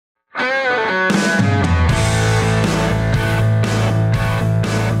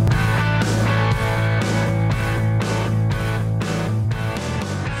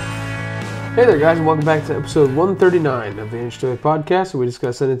Hey there, guys, and welcome back to episode 139 of the H2A podcast, where we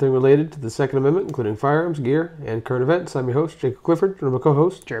discuss anything related to the Second Amendment, including firearms, gear, and current events. I'm your host, Jacob Clifford, and I'm my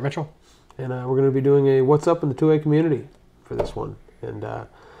co-host, Jared Mitchell. And we're going to be doing a What's Up in the 2A community for this one. And got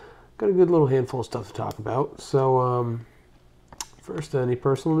a good little handful of stuff to talk about. So, first, any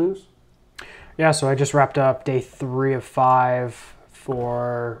personal news? Yeah, so I just wrapped up day 3 of 5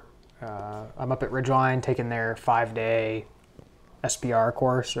 for, I'm up at Ridgeline taking their 5-day SBR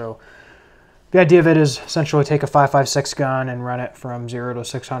course. So the idea of it is essentially take a 5.56 gun and run it from 0 to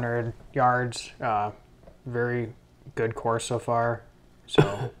 600 yards. Very good course so far.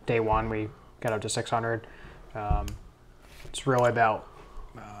 So day 1 we got up to 600. It's really about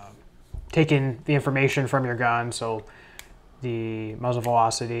taking the information from your gun, so the muzzle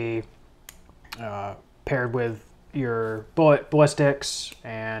velocity paired with your ballistics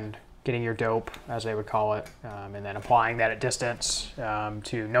and getting your dope, as they would call it, and then applying that at distance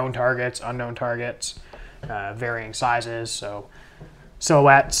to known targets, unknown targets, varying sizes. So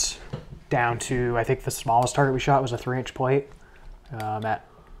silhouettes down to, I think the smallest target we shot was a 3-inch plate at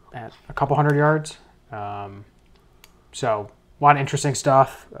a couple hundred yards. So a lot of interesting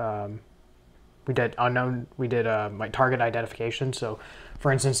stuff. We did like target identification. So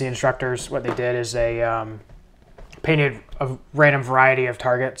for instance, the instructors, what they did is they painted a random variety of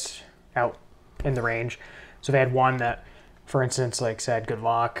targets out in the range. So they had one that, for instance, like said good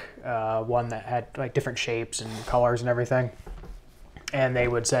luck, one that had like different shapes and colors and everything. And they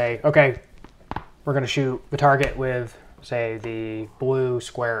would say, okay, we're going to shoot the target with, say, the blue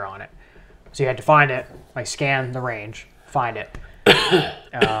square on it. So you had to find it, like scan the range, find it,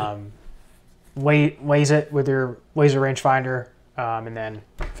 laze it with your laser rangefinder, and then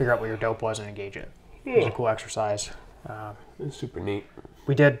figure out what your dope was and engage it. It was a cool exercise. It's super neat.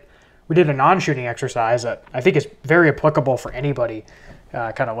 We did a non-shooting exercise that I think is very applicable for anybody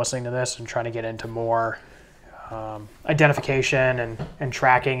kind of listening to this and trying to get into more identification and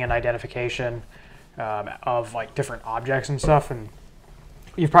tracking and identification of like different objects and stuff. And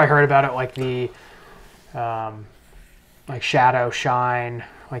you've probably heard about it, like the like shadow, shine,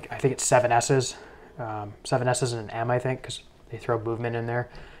 like I think it's 7 S's. 7 S's and an M, I think, because they throw movement in there.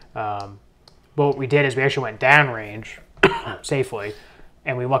 But what we did is we actually went downrange safely,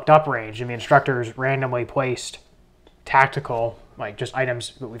 and we looked uprange, and the instructors randomly placed tactical, like just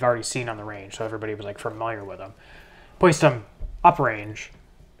items that we've already seen on the range, so everybody was like familiar with them. Placed them uprange,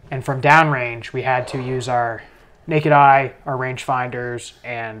 and from downrange, we had to use our naked eye, our rangefinders,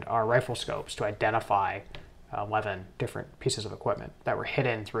 and our rifle scopes to identify 11 different pieces of equipment that were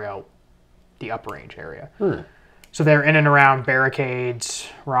hidden throughout the uprange area. So they're in and around barricades,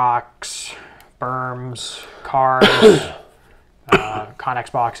 rocks, berms, cars,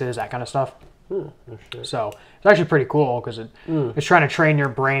 Connex boxes, that kind of stuff. So it's actually pretty cool because it's trying to train your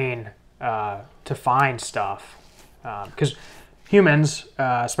brain to find stuff. Because humans,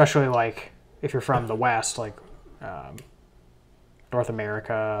 especially like if you're from the West, like North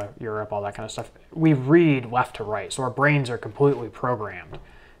America, Europe, all that kind of stuff, we read left to right. So our brains are completely programmed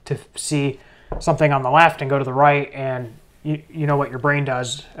to see something on the left and go to the right, and you know what your brain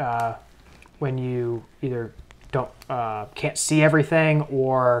does when you either can't see everything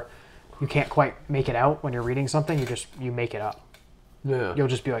or you can't quite make it out when you're reading something. You make it up. Yeah. You'll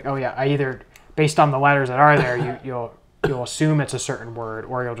just be like, oh yeah, I either, based on the letters that are there, you'll assume it's a certain word,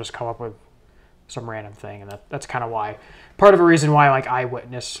 or you'll just come up with some random thing, and that's kind of why, part of the reason why like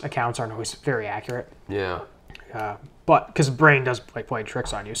eyewitness accounts aren't always very accurate. Yeah. But because the brain does like play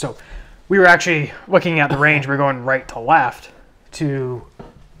tricks on you. So we were actually looking at the range. We were going right to left to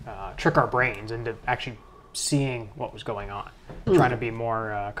trick our brains into actually seeing what was going on, trying to be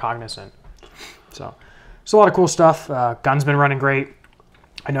more cognizant. So it's a lot of cool stuff. Gun's been running great.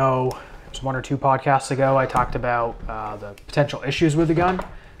 I know it was 1 or 2 podcasts ago I talked about the potential issues with the gun.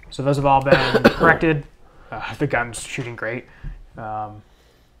 So those have all been corrected. The gun's shooting great. Been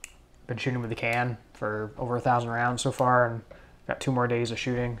shooting with the can for over 1,000 rounds so far, and got 2 more days of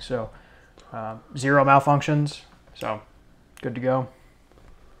shooting. So 0 malfunctions. So good to go.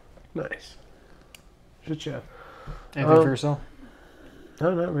 Nice. Shit, yeah. Anything for yourself?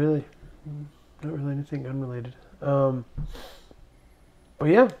 No, not really. Not really anything unrelated. But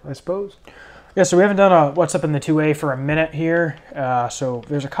yeah, I suppose. Yeah, so we haven't done a What's Up in the 2A for a minute here. So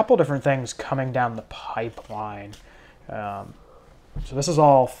there's a couple different things coming down the pipeline. So this is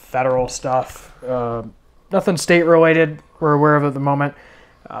all federal stuff. Nothing state related we're aware of at the moment.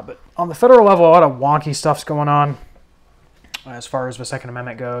 But on the federal level, a lot of wonky stuff's going on as far as the Second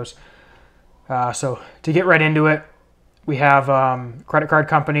Amendment goes. So to get right into it, we have credit card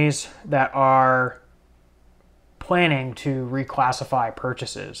companies that are planning to reclassify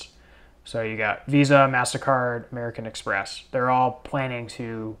purchases So you got Visa, MasterCard, American Express. They're all planning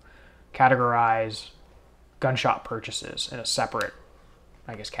to categorize gunshot purchases in a separate,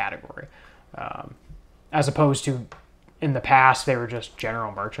 I guess, category. As opposed to, in the past, they were just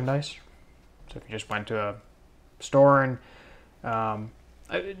general merchandise. So if you just went to a store and...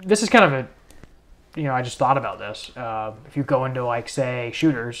 this is kind of I just thought about this. If you go into, like, say,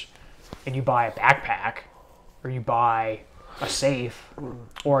 Shooters, and you buy a backpack, or you buy a safe,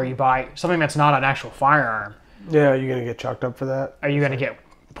 or you buy something that's not an actual firearm. Yeah, are you going to get chalked up for that? Are you going to get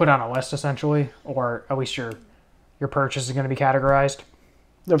put on a list, essentially? Or at least your purchase is going to be categorized?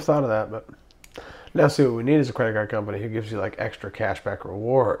 Never thought of that, but now see what we need is a credit card company who gives you, like, extra cashback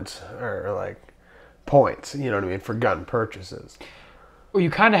rewards or like, points, you know what I mean, for gun purchases. Well, you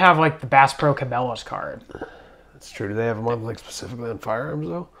kind of have, like, the Bass Pro Cabela's card. That's true. Do they have one, like, specifically on firearms,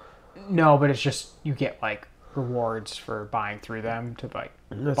 though? No, but it's just, you get, like, rewards for buying through them to, like,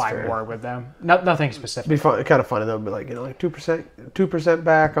 buy fair. more with them. Nothing specific. It'd be fun, kind of funny though. It'd be like, you know, like 2%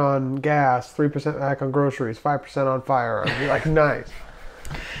 back on gas, 3% back on groceries, 5% on firearms. You're like, nice.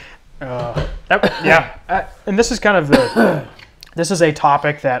 And this is kind of this is a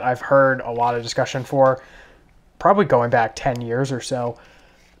topic that I've heard a lot of discussion for, probably going back 10 years or so,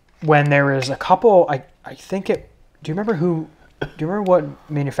 when there is a couple, I think do you remember what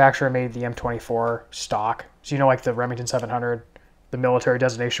manufacturer made the M24 stock? So, you know, like the Remington 700, the military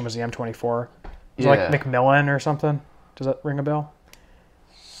designation was the M24. Is it like Macmillan or something? Does that ring a bell?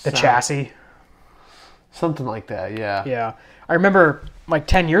 The chassis? Something like that, yeah. Yeah. I remember like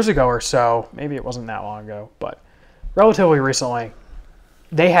 10 years ago or so, maybe it wasn't that long ago, but relatively recently,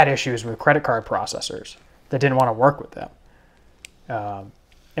 they had issues with credit card processors that didn't want to work with them.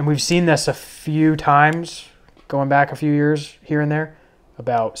 And we've seen this a few times, going back a few years here and there,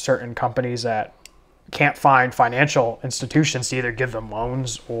 about certain companies that can't find financial institutions to either give them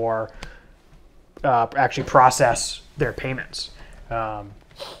loans or actually process their payments. So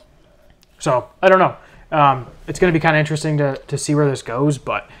I don't know. It's going to be kind of interesting to see where this goes,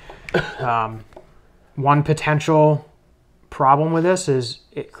 but one potential problem with this is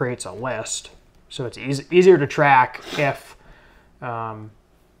it creates a list. So it's easier to track if,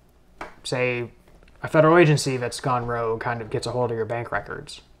 say, a federal agency that's gone rogue kind of gets a hold of your bank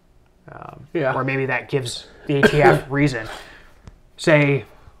records. Or maybe that gives the ATF reason. Say,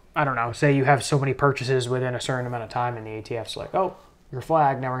 I don't know, say you have so many purchases within a certain amount of time and the ATF's like, oh, you're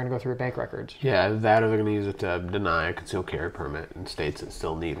flagged, now we're going to go through your bank records. Yeah, that or they're going to use it to deny a concealed carry permit in states that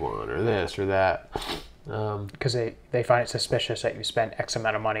still need one, or this or that. Because they find it suspicious that you spent X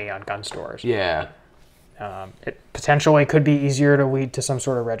amount of money on gun stores. Yeah. It potentially could be easier to lead to some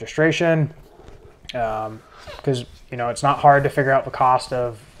sort of registration. Because, you know, it's not hard to figure out the cost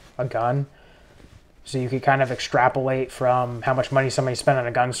of a gun. So you could kind of extrapolate from how much money somebody spent on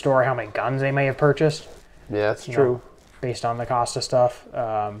a gun store, how many guns they may have purchased. Yeah, that's true. Based on the cost of stuff.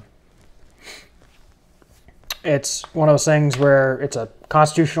 It's one of those things where it's a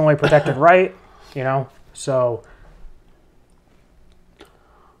constitutionally protected right, you know, so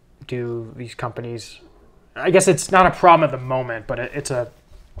do these companies, I guess it's not a problem at the moment, but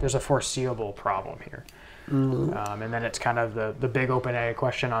there's a foreseeable problem here. Mm-hmm. And then it's kind of the big open-ended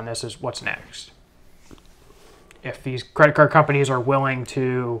question on this is what's next? If these credit card companies are willing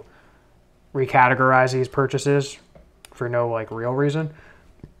to recategorize these purchases for no like real reason,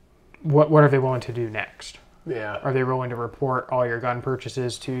 what are they willing to do next? Yeah. Are they willing to report all your gun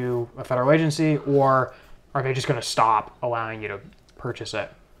purchases to a federal agency, or are they just going to stop allowing you to purchase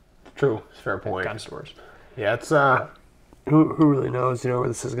it? True. Fair point. Gun stores. Yeah, it's who really knows, you know, where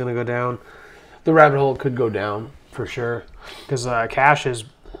this is going to go down. The rabbit hole could go down for sure, because cash is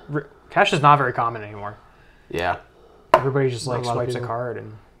not very common anymore. Yeah. Everybody just like swipes a card,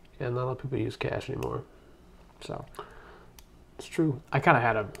 and not a lot of people use cash anymore. So it's true. I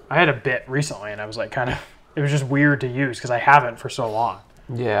had a bit recently, and I was like it was just weird to use because I haven't for so long.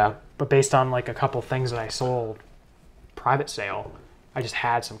 Yeah. But based on like a couple things that I sold private sale, I just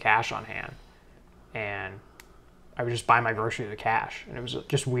had some cash on hand, and I would just buy my groceries with cash, and it was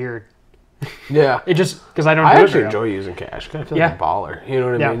just weird. Yeah. It just because I actually enjoy using cash. I feel like a baller. You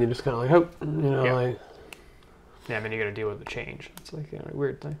know what I mean? You just kind of like, oh, you know, like. Yeah, and then you got to deal with the change. It's like a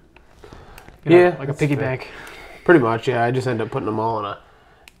weird thing. You know, like a piggy bank. Pretty much, yeah. I just end up putting them all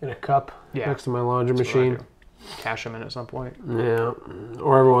in a cup next to my laundry machine. Cash them in at some point. Yeah.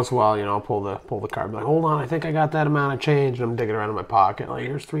 Or every once in a while, you know, I'll pull the card. Be like, hold on, I think I got that amount of change. And I'm digging around in my pocket. Like,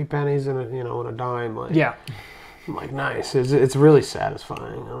 here's 3 pennies and a dime. Like, yeah. I'm like, nice. It's really satisfying.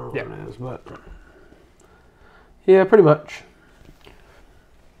 I don't know what it is, but yeah, pretty much.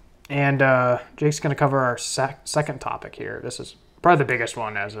 And Jake's going to cover our second topic here. This is Probably the biggest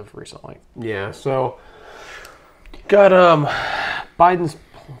one as of recently. Yeah, so got Biden's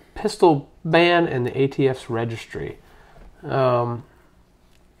pistol ban and the ATF's registry.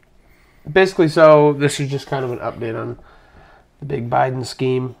 Basically, so this is just kind of an update on the big Biden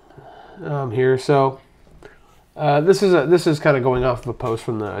scheme here. So this is kind of going off of a post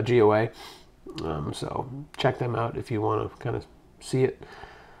from the GOA. So check them out if you want to kind of see it.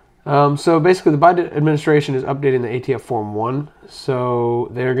 So basically, the Biden administration is updating the ATF Form 1. So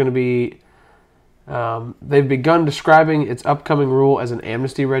they're going to be, they've begun describing its upcoming rule as an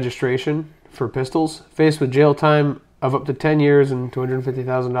amnesty registration for pistols. Faced with jail time of up to 10 years and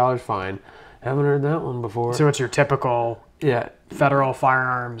 $250,000 fine. Haven't heard that one before. So it's your typical federal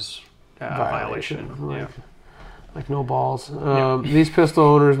firearms violation. Like no balls. These pistol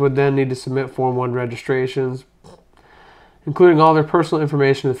owners would then need to submit Form 1 registrations, including all their personal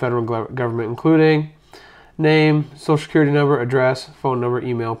information to the federal government, including name, social security number, address, phone number,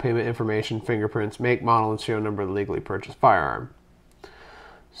 email, payment information, fingerprints, make, model, and serial number of the legally purchased firearm.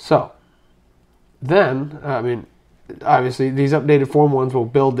 So, then, obviously, these updated Form 1s will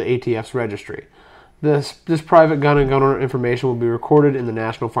build the ATF's registry. This private gun and gun owner information will be recorded in the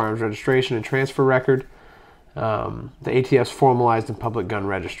National Firearms Registration and Transfer Record, the ATF's formalized and public gun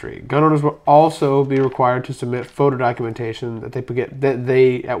registry. Gun owners will also be required to submit photo documentation that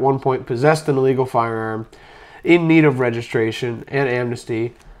they at one point possessed an illegal firearm in need of registration and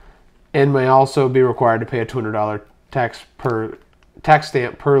amnesty, and may also be required to pay a $200 tax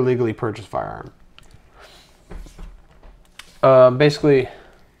stamp per legally purchased firearm. Basically,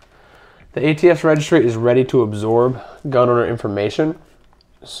 the ATF's registry is ready to absorb gun owner information.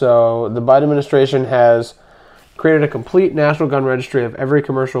 So the Biden administration has created a complete national gun registry of every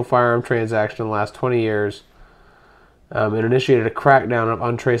commercial firearm transaction in the last 20 years, and initiated a crackdown of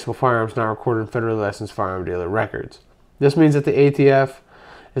untraceable firearms not recorded in federally licensed firearm dealer records. This means that the ATF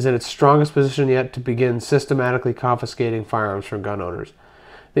is in its strongest position yet to begin systematically confiscating firearms from gun owners.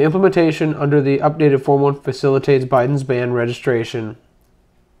 The implementation under the updated Form 1 facilitates Biden's ban registration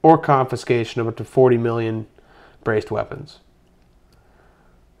or confiscation of up to 40 million braced weapons.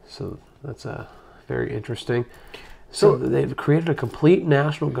 So that's very interesting. So they've created a complete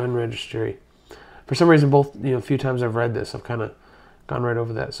national gun registry. For some reason, a few times I've read this, I've kind of gone right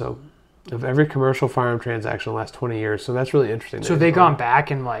over that. So of every commercial firearm transaction in the last 20 years. So that's really interesting. So they've gone back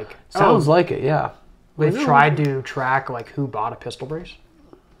and sounds like it, yeah. They've tried to track who bought a pistol brace?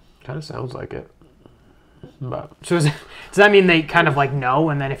 Kind of sounds like it. But so does that mean they kind of know,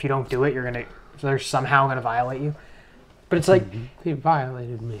 and then if you don't do it, they're somehow gonna violate you? But it's he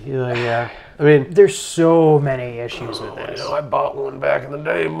violated me. Yeah. I mean, there's so many issues with this. I bought one back in the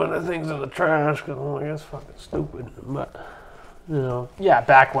day, but the thing's in the trash because I'm like, that's fucking stupid. But yeah,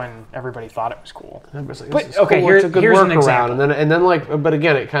 back when everybody thought it was cool. But okay, here's an example. And then but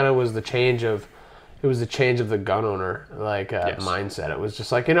again, it kind of was the change of the gun owner mindset. It was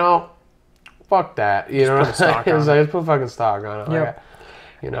just fuck that. Let's put fucking stock on it.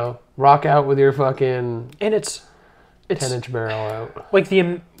 Yep. Rock out with your fucking and it's 10-inch barrel out.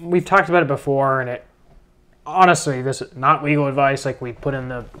 We've talked about it before, and it honestly, this is not legal advice we put in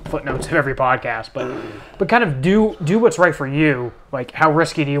the footnotes of every podcast, but kind of do what's right for you. How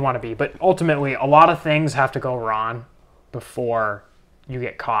risky do you want to be? But ultimately, a lot of things have to go wrong before you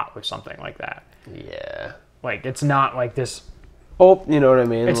get caught with something like that. Yeah. It's not like this. Oh, you know what I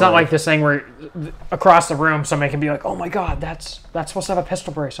mean? It's not like this thing where across the room somebody can be like, oh my God, that's supposed to have a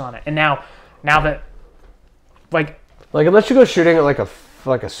pistol brace on it. And now that unless you go shooting at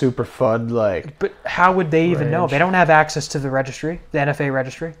a super FUD But how would they even range. know? They don't have access to the registry, the NFA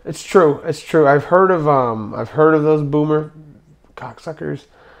registry. It's true. I've heard of those boomer cocksuckers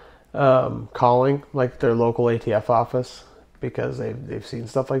calling their local ATF office because they've seen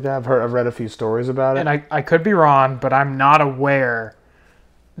stuff like that. I've read a few stories about it. And I could be wrong, but I'm not aware.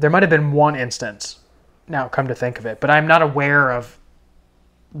 There might have been one instance. Now, come to think of it, but I'm not aware of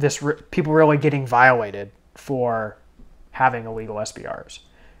this people really getting violated for having illegal SBRs.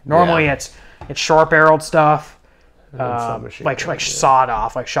 Normally, it's short-barreled stuff, sawed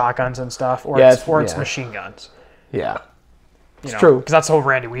off, shotguns and stuff, or it's machine guns. Yeah. It's true. Because that's the whole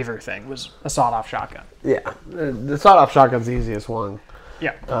Randy Weaver thing, was a sawed-off shotgun. Yeah. The sawed-off shotgun's the easiest one.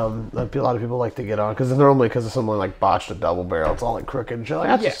 Yeah. A lot of people like to get on, because someone botched a double barrel. It's all crooked and shit.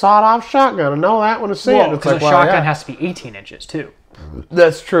 That's a sawed-off shotgun. I know that when I see it. Because a shotgun has to be 18 inches, too.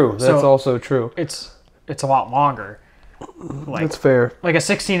 That's true. That's also true. It's a lot longer. That's fair. A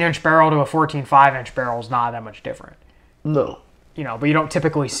 16-inch barrel to a 14 5-inch barrel is not that much different. No. But you don't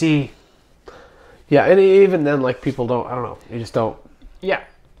typically see... Yeah, and even then, people don't... I don't know. You just don't... Yeah.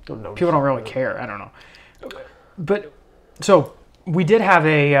 Don't know. People don't really care. I don't know. But, so, we did have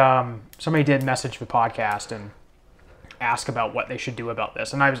a somebody did message the podcast and ask about what they should do about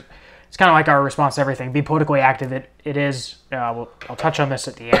this, and it's kind of like our response to everything: be politically active. It is. I'll touch on this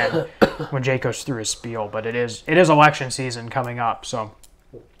at the end when Jake goes through his spiel, but it is election season coming up, so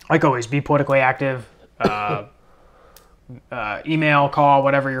like always, be politically active. Email, call,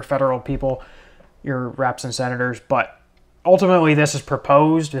 whatever your federal people, your reps and senators, but ultimately this is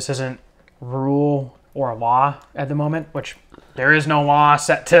proposed. This isn't rule or law at the moment, which there is no law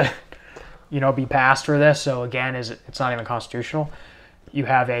set to, be passed for this. So again, it's not even constitutional. You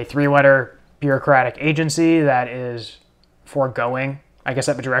have a 3-letter bureaucratic agency that is foregoing, I guess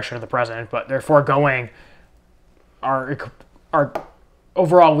at the direction of the president, but they're foregoing our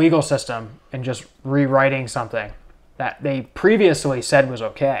overall legal system and just rewriting something that they previously said was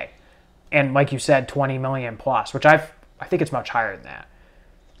okay. And like you said, 20 million plus, which I think it's much higher than that.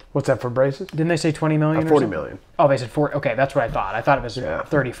 What's that for braces? Didn't they say 20 million? 40 million. Oh, they said 40. Okay, that's what I thought. I thought it was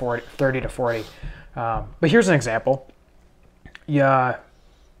 30 to 40. But here's an example. You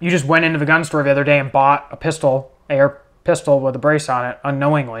just went into the gun store the other day and bought a pistol, AR pistol with a brace on it,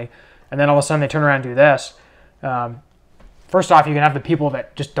 unknowingly, and then all of a sudden they turn around and do this. First off, you can have the people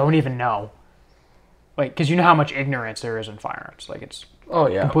that just don't even know. Like, because you know how much ignorance there is in firearms. Like, it's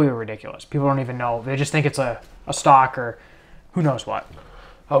completely ridiculous. People don't even know. They just think it's a stock or who knows what.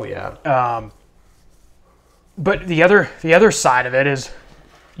 Oh, yeah. But the other side of it is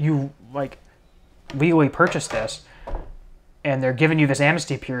you, like, legally purchase this, and they're giving you this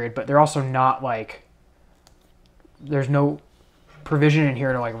amnesty period, but they're also not, like, there's no provision in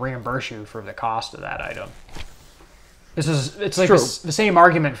here to, like, reimburse you for the cost of that item. It's like the same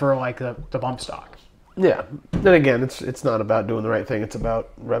argument for, like, the bump stock. Yeah. Then again, it's not about doing the right thing. It's about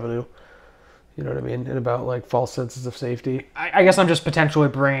revenue. You know what I mean? And about, like, false senses of safety. I guess I'm just potentially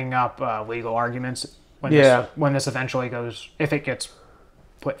bringing up legal arguments when this eventually goes, if it gets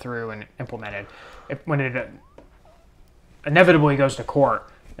put through and implemented, when it inevitably goes to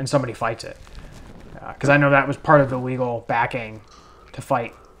court and somebody fights it. Because I know that was part of the legal backing to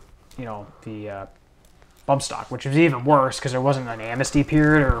fight, the bump stock, which was even worse because there wasn't an amnesty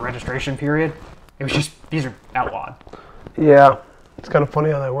period or a registration period. It was just, these are outlawed. Yeah. It's kind of funny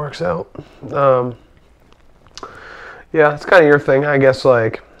how that works out. Yeah, it's kind of your thing. I guess,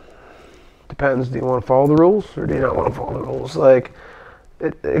 like, depends. Do you want to follow the rules or do you not want to follow the rules? Like,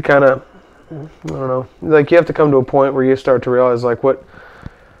 it kind of, I don't know. Like, you have to come to a point where you start to realize, like,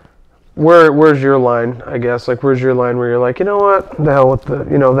 where's your line, I guess? Like, where's your line where you're like, you know what? The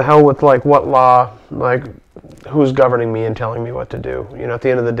hell with, like, what law, like, who's governing me and telling me what to do? At the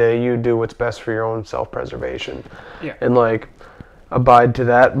end of the day, you do what's best for your own self-preservation. Yeah. And, like, abide to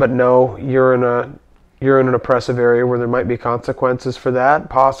that, but no, you're in an oppressive area where there might be consequences for that,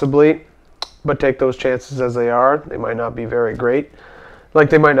 possibly, but take those chances as they are. They might not be very great. Like,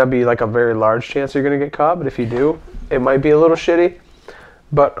 they might not be, like, a very large chance you're going to get caught, but if you do, it might be a little shitty.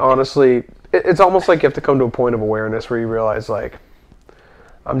 But honestly, it's almost like you have to come to a point of awareness where you realize, like,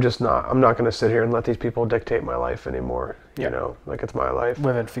 I'm not going to sit here and let these people dictate my life anymore. Like, it's my life.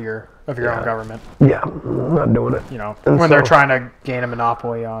 Live in fear of your own government. Yeah, I'm not doing it. When they're trying to gain a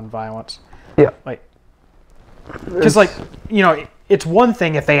monopoly on violence. Yeah. Like, because, like, it's one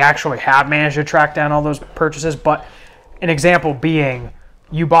thing if they actually have managed to track down all those purchases, but an example being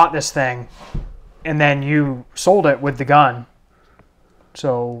you bought this thing and then you sold it with the gun.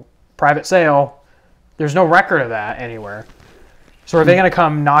 So, private sale, there's no record of that anywhere. So are they going to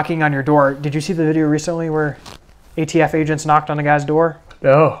come knocking on your door? Did you see the video recently where ATF agents knocked on the guy's door?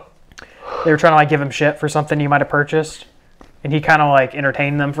 No. They were trying to, like, give him shit for something he might have purchased. And he kind of, like,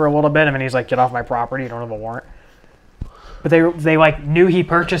 entertained them for a little bit. And then he's like, get off my property. You don't have a warrant. But they like, knew he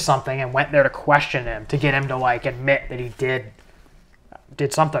purchased something and went there to question him to get him to, like, admit that he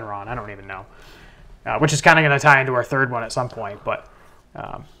did something wrong. I don't even know. Which is kind of going to tie into our third one at some point. But,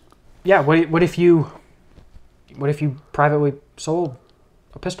 what if you privately sold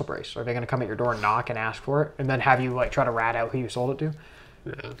a pistol brace? Are they going to come at your door and knock and ask for it, and then have you, like, try to rat out who you sold it to?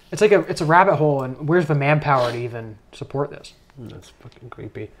 Yeah. It's like it's a rabbit hole, and where's the manpower to even support this? That's fucking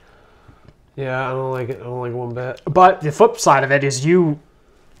creepy. Yeah, I don't like it. I don't like it one bit. But the flip side of it is you're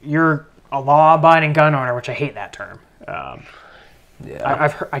a law-abiding gun owner, which I hate that term.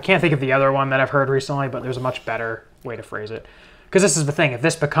 I can't think of the other one that I've heard recently, but there's a much better way to phrase it. Because this is the thing. If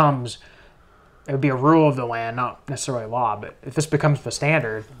this becomes, it would be a rule of the land, not necessarily law, but if this becomes the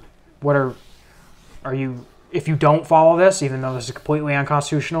standard, what are you, if you don't follow this, even though this is completely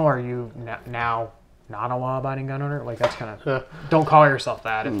unconstitutional, are you now not a law-abiding gun owner? Like, that's kind of, don't call yourself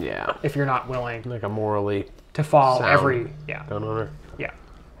that if you're not willing, like, a morally to follow every gun owner. Yeah.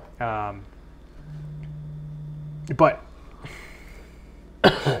 But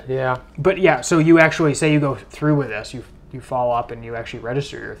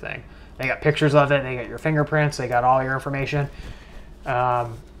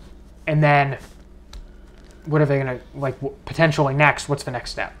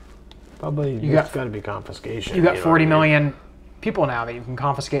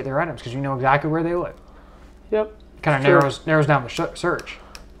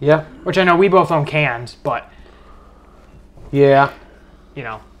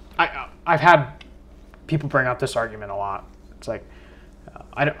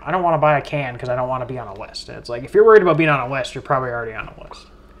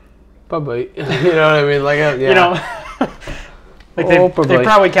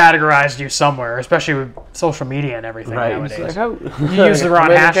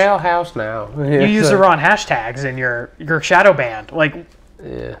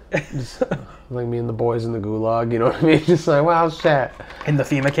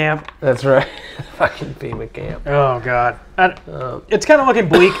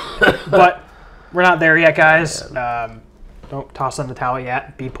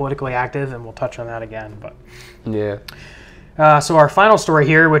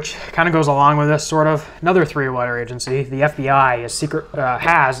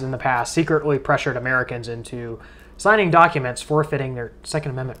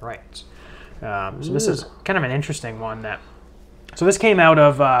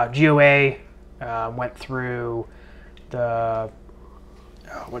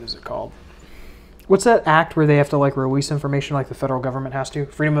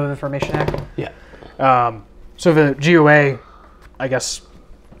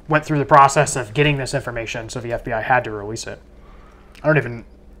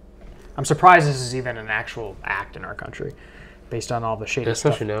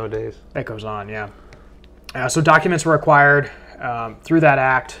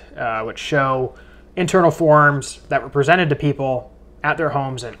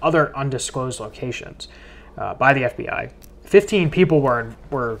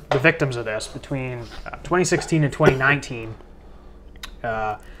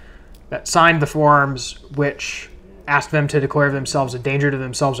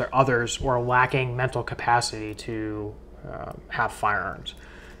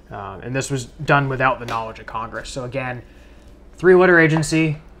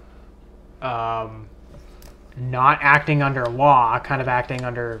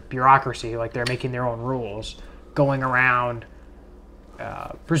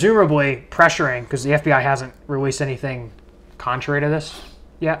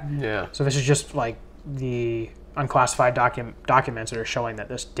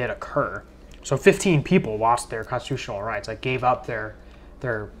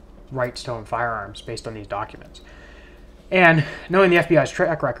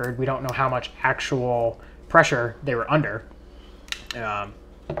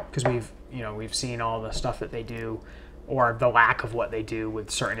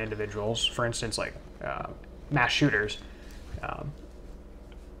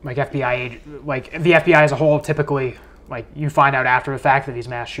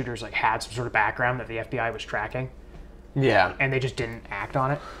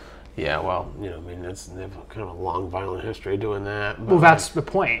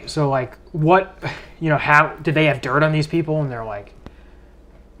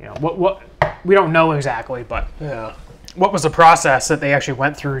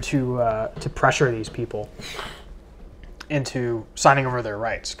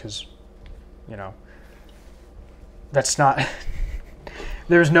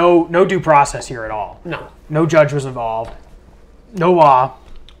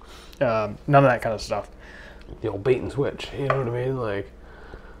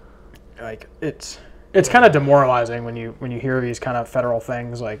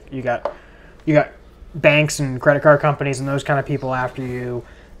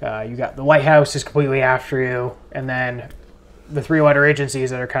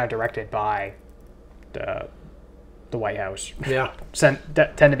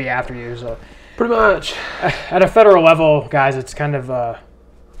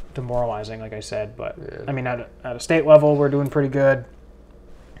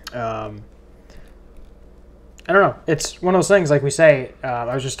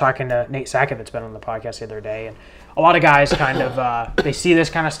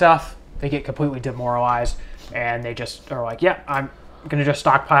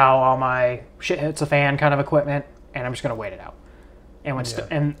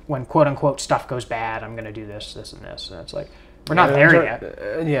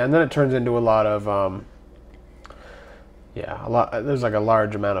Yeah, there's like a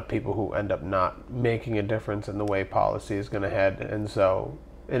large amount of people who end up not making a difference in the way policy is going to head, and so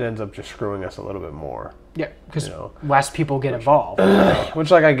it ends up just screwing us a little bit more. Yeah, because less people get involved. Which,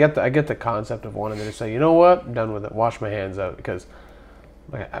 like, I get the concept of wanting to just say, you know what, I'm done with it, wash my hands out, because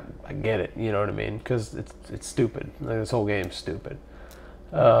like I get it, you know what I mean? Because it's stupid. Like, this whole game's stupid.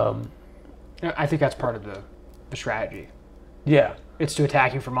 I think that's part of the strategy. Yeah, it's to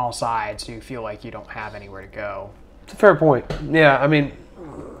attack you from all sides, so you feel like you don't have anywhere to go. It's a fair point. Yeah, I mean,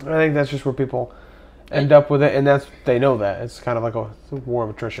 I think that's just where people end up with it, and they know that. It's kind of like a war of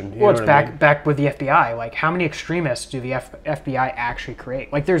attrition. Well, it's back with the FBI. Like, how many extremists do the FBI actually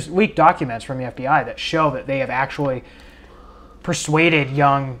create? Like, there's leaked documents from the FBI that show that they have actually persuaded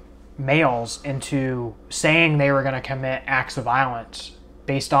young males into saying they were going to commit acts of violence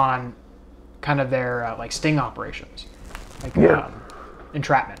based on kind of their like sting operations, like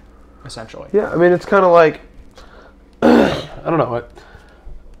entrapment, essentially. Yeah, I mean, it's kind of like I don't know.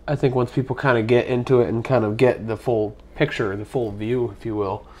 I think once people kind of get into it and kind of get the full picture, the full view, if you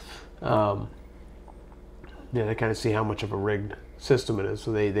will, they kind of see how much of a rigged system it is.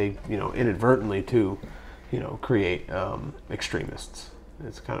 So they inadvertently too, create extremists.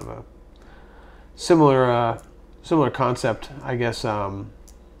 It's kind of a similar concept, I guess.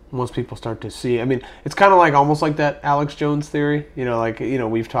 Once people start to see, I mean, it's kind of like almost like that Alex Jones theory.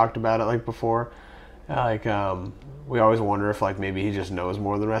 We've talked about it like before. We always wonder if like maybe he just knows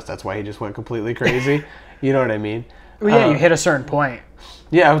more than the rest. That's why he just went completely crazy. You know what I mean? Well, yeah, you hit a certain point.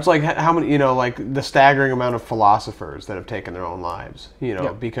 Yeah, it's like how many, like the staggering amount of philosophers that have taken their own lives,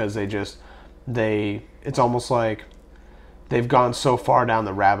 because it's almost like they've gone so far down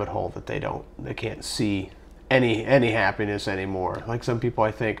the rabbit hole that they can't see any happiness anymore. Like some people,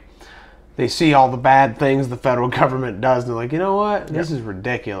 I think, they see all the bad things the federal government does, and they're like, you know what, this is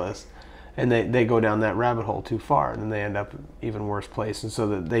ridiculous. And they go down that rabbit hole too far, and then they end up in even worse place. And so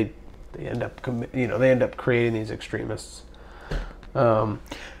that they end up creating these extremists. And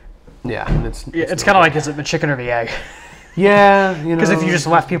it's kind of like, is it the chicken or the egg? Yeah, because if you just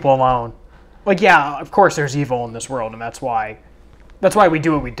left people alone, like, yeah, of course there's evil in this world, and that's why we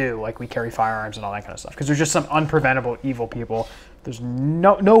do what we do. Like, we carry firearms and all that kind of stuff, because there's just some unpreventable evil people. There's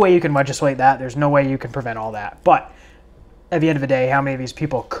no way you can legislate that. There's no way you can prevent all that. But at the end of the day, how many of these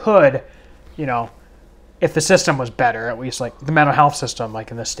people could, if the system was better, at least like the mental health system, like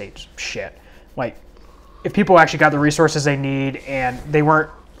in this state's shit. Like, if people actually got the resources they need and they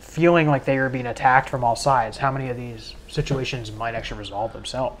weren't feeling like they were being attacked from all sides, how many of these situations might actually resolve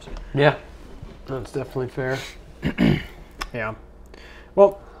themselves? Yeah, that's definitely fair. Yeah.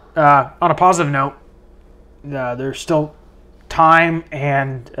 Well, on a positive note, there's still time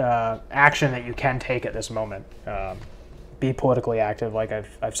and action that you can take at this moment. Be politically active, like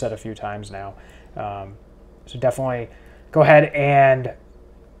I've said a few times now. So definitely go ahead and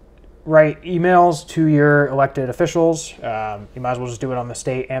write emails to your elected officials. You might as well just do it on the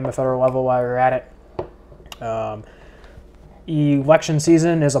state and the federal level while you're at it. Election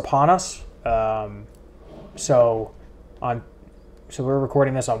season is upon us. So we're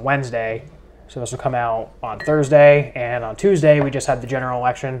recording this on Wednesday. So this will come out on Thursday, and on Tuesday we just had the general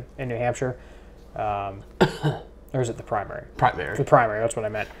election in New Hampshire. Or is it the primary? Primary. The primary, that's what I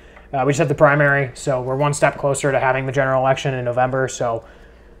meant. We just had the primary, so we're one step closer to having the general election in November. So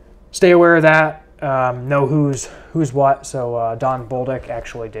stay aware of that. Know who's what. So Don Bolduc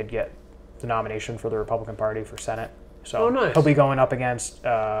actually did get the nomination for the Republican Party for Senate. So nice. He'll be going up against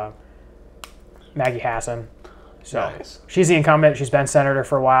Maggie Hassan. So nice. She's the incumbent. She's been senator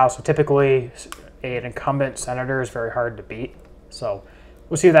for a while. So typically an incumbent senator is very hard to beat. So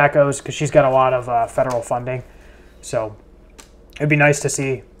we'll see how that goes, because she's got a lot of federal funding. So it'd be nice to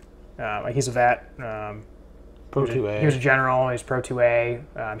see. He's a vet. Pro 2A. He was a general. He's Pro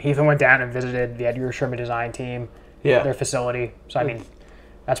 2A. He even went down and visited the Edgar Sherman design team, their facility. So, I mean,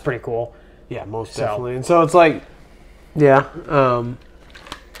 that's pretty cool. Yeah, most definitely. And so it's like, you got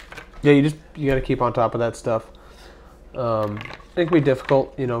to keep on top of that stuff. It can be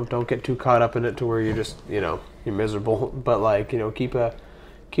difficult, don't get too caught up in it to where you're just, you're miserable. But, like, keep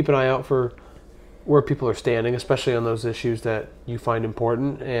an eye out for where people are standing, especially on those issues that you find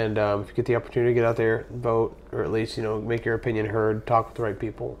important. And if you get the opportunity to get out there, vote, or at least, make your opinion heard, talk with the right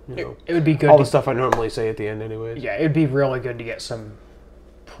people. It would be good. All the stuff I normally say at the end anyways. Yeah, it would be really good to get some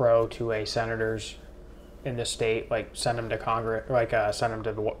Pro 2A senators in this state, like send them to Congress, like send them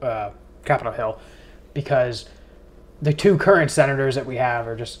to Capitol Hill, because the two current senators that we have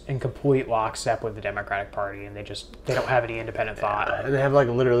are just in complete lockstep with the Democratic Party, and they don't have any independent thought. And they have like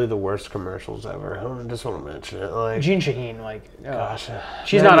literally the worst commercials ever. I just want to mention it. Like Jean Shaheen, like, gosh,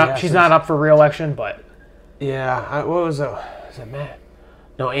 she's not up for re-election, but Yeah, what was it? Is it Matt?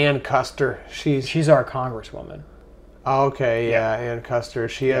 No, Ann Custer. She's our congresswoman. Oh, okay, yeah, Ann Custer.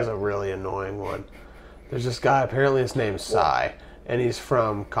 She has a really annoying one. There's this guy, apparently his name's Cy, and he's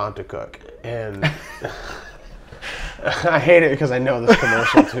from Contoocook. And I hate it because I know this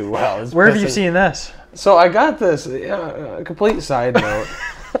commercial too well. Where have you seen this? So I got this, complete side note.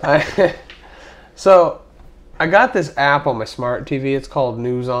 So I got this app on my smart TV. It's called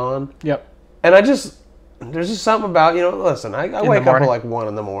News On. Yep. And there's just something about, listen, I wake up at like 1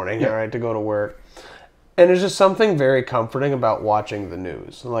 in the morning, all right, to go to work. And there's just something very comforting about watching the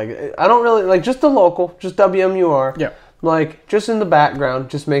news. Like, I don't really, like, just the local, just WMUR. Yeah. Like, just in the background,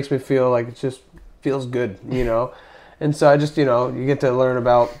 just makes me feel like it just feels good, And so I just, you get to learn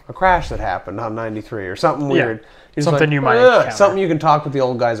about a crash that happened on 93 or something weird. Something you might encounter. Something you can talk with the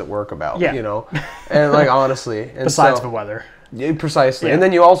old guys at work about, And, like, honestly. And besides the weather. Yeah, precisely. Yeah. And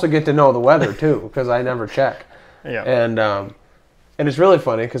then you also get to know the weather, too, because I never check. Yeah. And it's really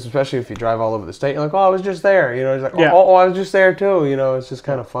funny because especially if you drive all over the state, you're like, oh, I was just there. He's like, yeah. I was just there too. It's just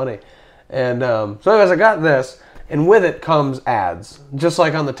kind of funny. And so anyways, I got this, and with it comes ads, just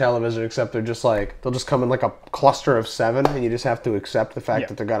like on the television, except they're just like, they'll just come in like a cluster of 7, and you just have to accept the fact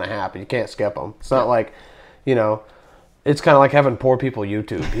that they're going to happen. You can't skip them. It's not like, it's kind of like having poor people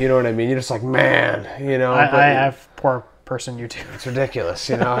YouTube. You know what I mean? You're just like, man, I have poor person YouTube. It's ridiculous.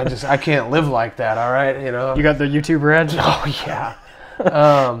 I can't live like that. All right. You got the YouTube Red? Oh, yeah.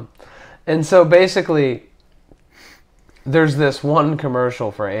 And so basically, there's this one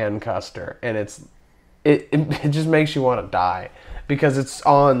commercial for Ann Custer, and it just makes you want to die because it's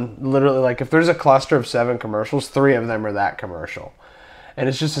on literally like if there's a cluster of 7 commercials, 3 of them are that commercial, and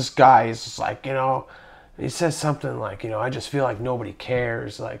it's just this guy. He's just like he says something like I just feel like nobody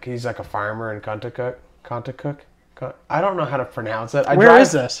cares. Like he's like a farmer in Contoocook. I don't know how to pronounce it. Where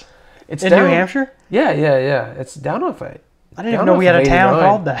is this? It's in down, New Hampshire. Yeah. It's down off it. I didn't even know we had a town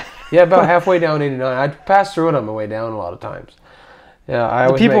called that. Yeah, about halfway down 89. I passed through it on my way down a lot of times. Yeah,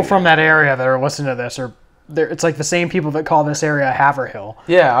 the people from that area that are listening to this it's like the same people that call this area Haverhill.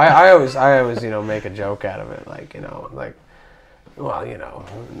 Yeah, I always make a joke out of it,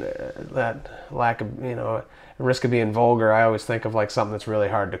 that lack of risk of being vulgar. I always think of like something that's really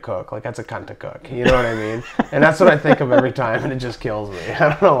hard to cook. Like that's a cunt to cook. You know what I mean? And that's what I think of every time, and it just kills me. I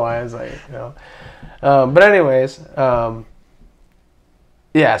don't know why. It's like but anyways.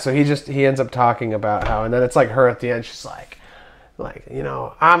 Yeah, so he ends up talking about how, and then it's like her at the end. She's like,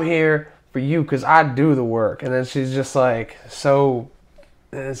 I'm here for you because I do the work, and then she's just like, it's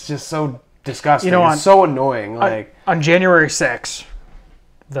just so disgusting. It's so annoying. Like on January 6th,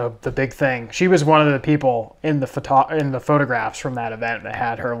 the big thing. She was one of the people in the photographs from that event that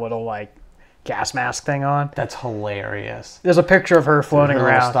had her little like gas mask thing on. That's hilarious. There's a picture of her floating her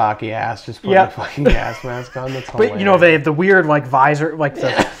around. Stocky ass just putting a fucking gas mask on. That's hilarious. But they have the weird like visor, like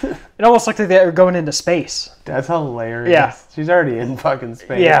it almost looks like they're going into space. That's hilarious. Yeah. She's already in fucking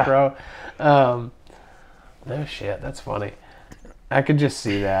space, bro. No shit, that's funny. I could just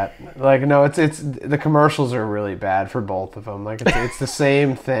see that. Like, no, it's the commercials are really bad for both of them. Like, it's the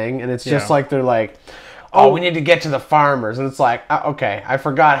same thing, and it's just like they're like, oh, we need to get to the farmers, and it's like, okay, I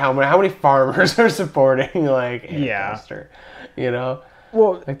forgot how many farmers are supporting like Ann Custer,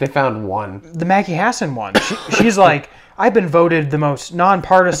 Well, like they found one. The Maggie Hassan one. She's like, I've been voted the most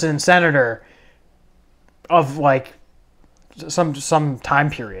nonpartisan senator of like some time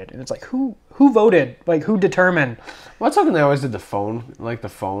period, and it's like who voted, like who determined. Well, that's something they always did the phone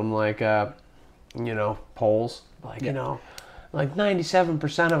polls, like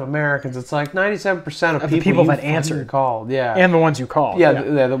 97% of Americans. It's like 97% of people that answered called, and the ones you called,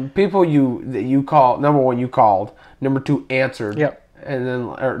 the people that you called. Number 1, you called. Number 2, answered. Yep. And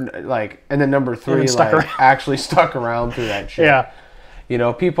then number 3, actually stuck around through that shit. Yeah.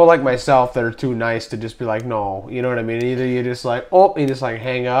 People like myself that are too nice to just be like, no, you know what I mean? Either you just like, you just like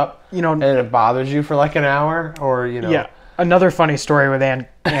hang up, and it bothers you for like an hour, or, Yeah. Another funny story with Ann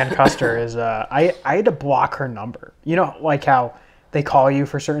Custer is I had to block her number. Like how they call you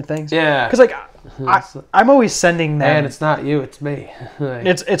for certain things? Yeah. Because like I'm always sending them. And it's not you, it's me.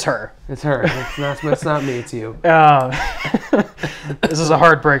 It's her. It's her. It's not me, it's you. This is a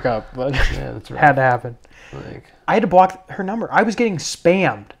hard breakup, but that's right. Had to happen. I had to block her number. I was getting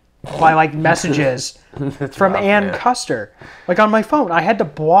spammed by like messages from rough, Ann Custer, like on my phone. I had to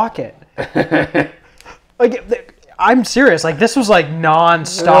block it. Like I'm serious. Like this was like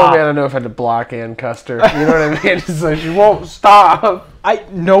nonstop. I don't know if I had to block Ann Custer. You know what I mean? It's like she won't stop.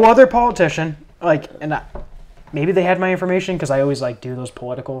 No other politician maybe they had my information because I always like do those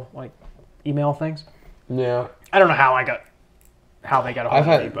political like email things. Yeah. I don't know how I got how they got a hold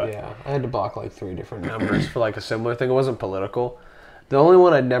of me. But I had to block like 3 different numbers for like a similar thing. It wasn't political. The only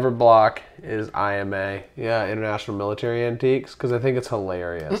one I'd never block is IMA, International Military Antiques, because I think it's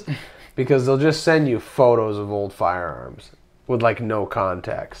hilarious. Because they'll just send you photos of old firearms with like no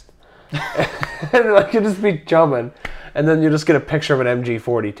context. And like you'll just be chumming, and then you just get a picture of an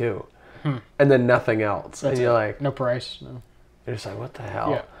MG42, and then nothing else. And you're like, no price. No. You're just like, what the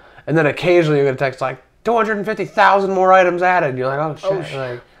hell? Yeah. And then occasionally you get a text like 250,000 more items added. And you're like, oh shit!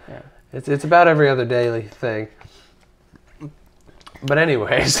 Like, it's about every other daily thing. But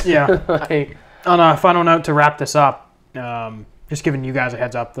anyways, like, on a final note to wrap this up, just giving you guys a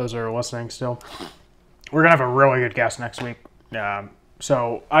heads up, those are listening still. We're gonna have a really good guest next week.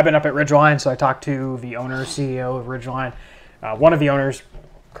 So I've been up at Ridgeline, so I talked to the owner, CEO of Ridgeline, one of the owners,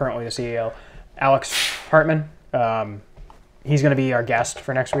 currently the CEO, Alex Hartman. He's going to be our guest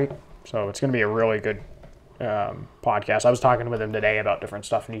for next week, so it's going to be a really good podcast. I was talking with him today about different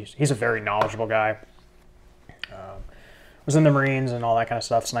stuff, and he's a very knowledgeable guy. Was in the Marines and all that kind of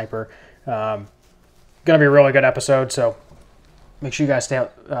stuff, sniper. Going to be a really good episode, so make sure you guys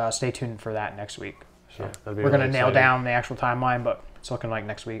stay tuned for that next week. So we're going to nail down the actual timeline, but it's looking like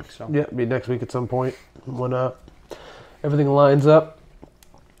next week. So it'll be next week at some point when everything lines up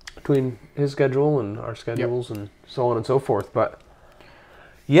between his schedule and our schedules and so on and so forth. But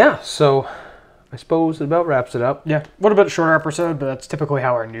so I suppose it about wraps it up. Yeah, a little bit shorter episode, but that's typically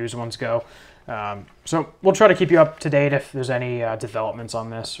how our news ones go. So we'll try to keep you up to date if there's any developments on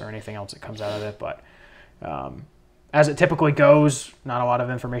this or anything else that comes out of it. But as it typically goes, not a lot of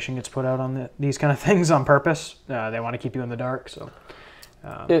information gets put out on these kind of things on purpose. They want to keep you in the dark. So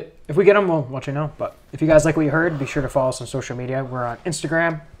if we get them, we'll let you know. But if you guys like what you heard, be sure to follow us on social media. We're on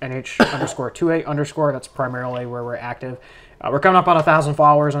Instagram, nh_28_. That's primarily where we're active. We're coming up on 1,000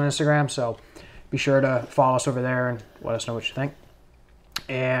 followers on Instagram, so be sure to follow us over there and let us know what you think.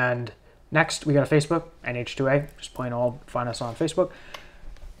 And next, we got a Facebook, nh2a. Just plain old, find us on Facebook.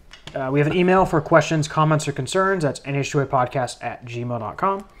 We have an email for questions, comments, or concerns. That's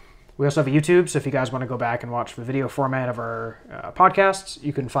nh2apodcast@gmail.com. We also have a YouTube, so if you guys want to go back and watch the video format of our podcasts,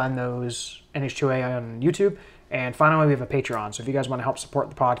 you can find those nh2a on YouTube. And finally, we have a Patreon. So if you guys want to help support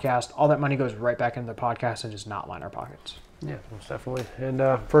the podcast, all that money goes right back into the podcast and does not line our pockets. Yeah, most definitely. And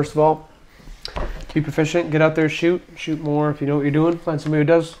first of all, be proficient. Get out there, shoot more. If you know what you're doing, find somebody who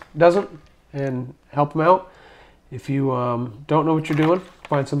doesn't, and help them out. If you don't know what you're doing,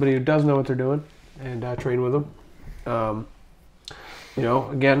 find somebody who does know what they're doing and train with them.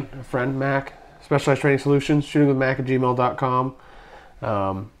 Again, a friend, Mac, Specialized Training Solutions, shootingwithmac@gmail.com.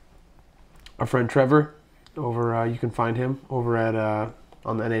 Our friend Trevor, you can find him over at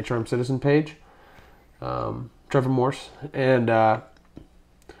on the NH Armed Citizen page. Trevor Morse. And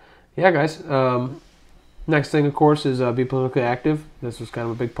guys, next thing, of course, is be politically active. This was kind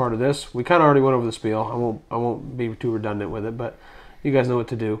of a big part of this. We kind of already went over the spiel. I won't be too redundant with it, but you guys know what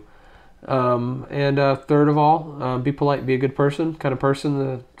to do. And third of all, be polite, be a good person, kind of person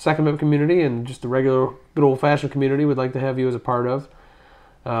the Second Amendment community and just the regular, good old-fashioned community would like to have you as a part of.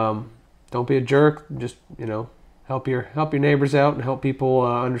 Don't be a jerk. Just help your neighbors out and help people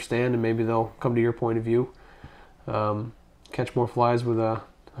understand, and maybe they'll come to your point of view. Catch more flies with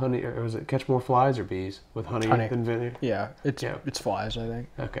honey, or was it catch more flies or bees with honey than vinegar? Yeah, it's flies, I think.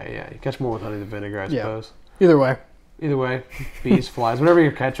 Okay, yeah, you catch more with honey than vinegar, I suppose. Either way, bees, flies, whatever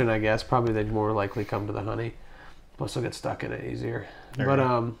you're catching, I guess, probably they'd more likely come to the honey. Plus, they'll get stuck in it easier.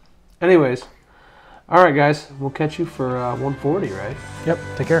 Anyways, all right, guys, we'll catch you for 140, right? Yep.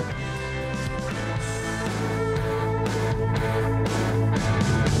 Take care.